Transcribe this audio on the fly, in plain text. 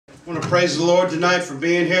I want to praise the Lord tonight for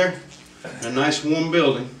being here in a nice warm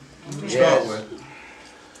building to start with.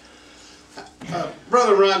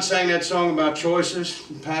 Brother Ron sang that song about choices.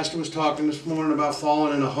 The pastor was talking this morning about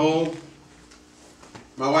falling in a hole.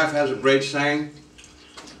 My wife has a great saying: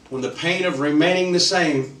 when the pain of remaining the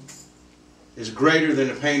same is greater than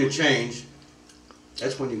the pain of change,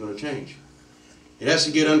 that's when you're going to change. It has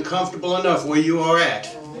to get uncomfortable enough where you are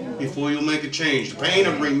at before you'll make a change. The pain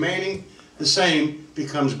of remaining the same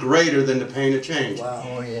becomes greater than the pain of change. Wow.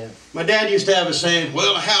 Oh, yeah. My dad used to have a saying,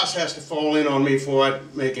 well, the house has to fall in on me before I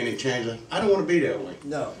make any change. I don't want to be that way.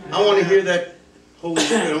 No. I want to hear that Holy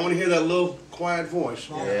Spirit. I want to hear that little quiet voice.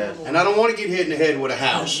 Yeah. And I don't want to get hit in the head with a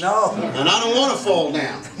house. No. And I don't want to fall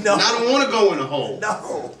down. No. And I don't want to go in a hole.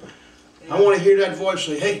 No. I want to hear that voice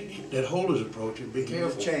say, hey, that hole is approaching. Be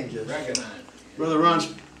careful. Changes. Brother Ron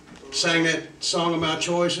sang that song about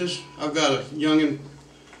choices. I've got a young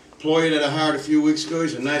employee that I hired a few weeks ago.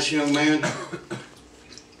 He's a nice young man,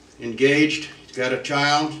 engaged. He's got a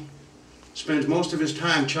child. Spends most of his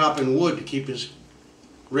time chopping wood to keep his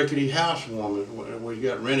rickety house warm. Where he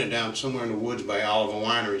got rented down somewhere in the woods by Oliver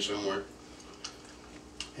Winery somewhere.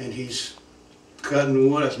 And he's cutting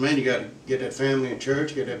wood. I said, man, you got to get that family in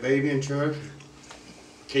church, get that baby in church.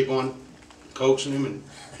 Keep on coaxing him and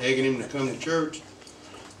begging him to come to church.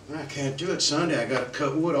 I can't do it Sunday. I got to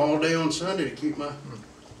cut wood all day on Sunday to keep my...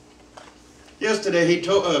 Yesterday he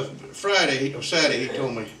told, Saturday he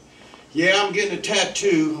told me, yeah, I'm getting a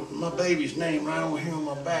tattoo, my baby's name right over here on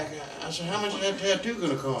my back. I said, how much is that tattoo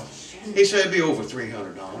going to cost? He said it'd be over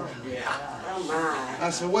 $300. Oh my. I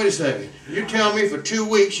said, wait a second. You tell me for 2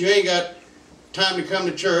 weeks you ain't got time to come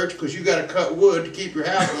to church because you got to cut wood to keep your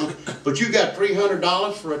house on, but you got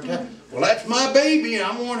 $300 for a tattoo? Well, that's my baby and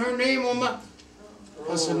I want her name on my...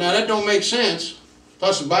 I said, now that don't make sense.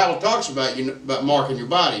 Plus the Bible talks about marking your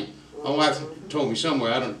body. My wife told me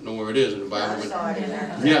somewhere, I don't know where it is in the Bible,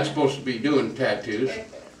 but you're not supposed to be doing tattoos.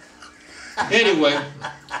 Anyway,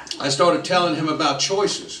 I started telling him about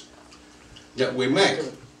choices that we make.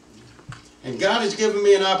 And God has given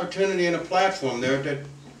me an opportunity and a platform there to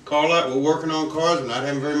call out. We're working on cars. We're not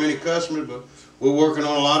having very many customers, but we're working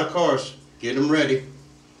on a lot of cars, getting them ready.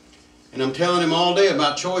 And I'm telling him all day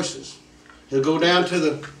about choices. He'll go down to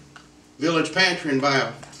the village pantry and buy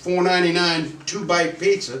a $4.99 2-bite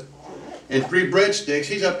pizza and 3 breadsticks.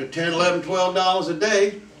 He's up to $10, $11, $12 a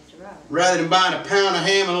day. Rather than buying a pound of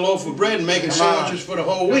ham and a loaf of bread and making sandwiches for the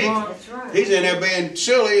whole week. He's in there being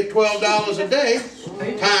silly at $12 a day,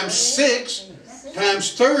 times 6,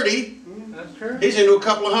 times 30. He's into a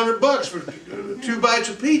couple of $100 for 2 bites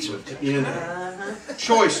of pizza. You know,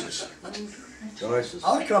 choices. Choices.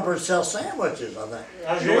 I'll come over and sell sandwiches on that.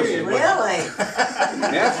 Really?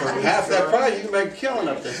 Yeah, for half that price you can make a killing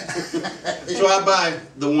up there. So I buy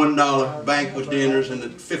the $1 banquet dinners and the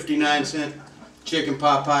 59-cent chicken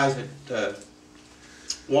pot pies at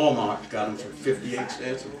Walmart. Got them for 58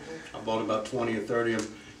 cents. I bought about 20 or 30 of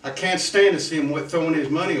them. I can't stand to see him throwing his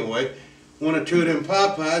money away. 1 or 2 of them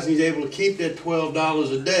pot pies, and he's able to keep that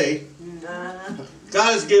 $12 a day.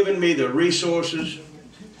 God has given me the resources,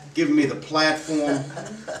 given me the platform.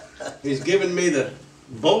 He's given me the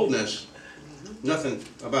boldness. Nothing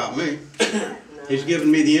about me. He's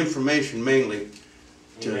given me the information mainly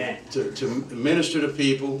to minister to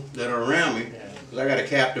people that are around me. Because I got a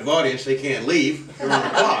captive audience, they can't leave. They're on the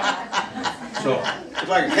clock. So it's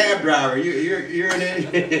like a cab driver. You're in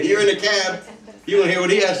the cab. You want to hear what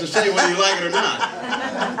he has to say, whether you like it or not.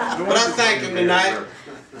 But I thank him tonight.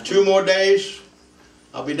 2 more days.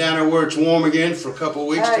 I'll be down there where it's warm again for a couple of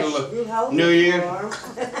weeks till the New Year.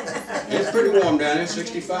 It's pretty warm down there,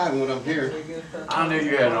 65 when I'm here. I knew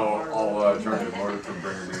you had all alternative motive to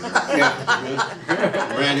bring me in.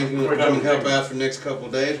 Yeah. Randy will come and help out for the next couple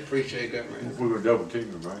of days. Appreciate that, Randy. We were double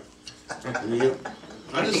teaming, right? Yep.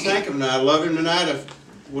 I just thank him tonight. I love him tonight. I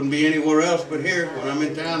wouldn't be anywhere else but here. When I'm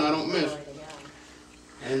in town, I don't miss.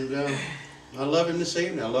 And I love him this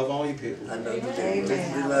evening. I love all you people. I know you do.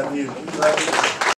 We love you. We love you.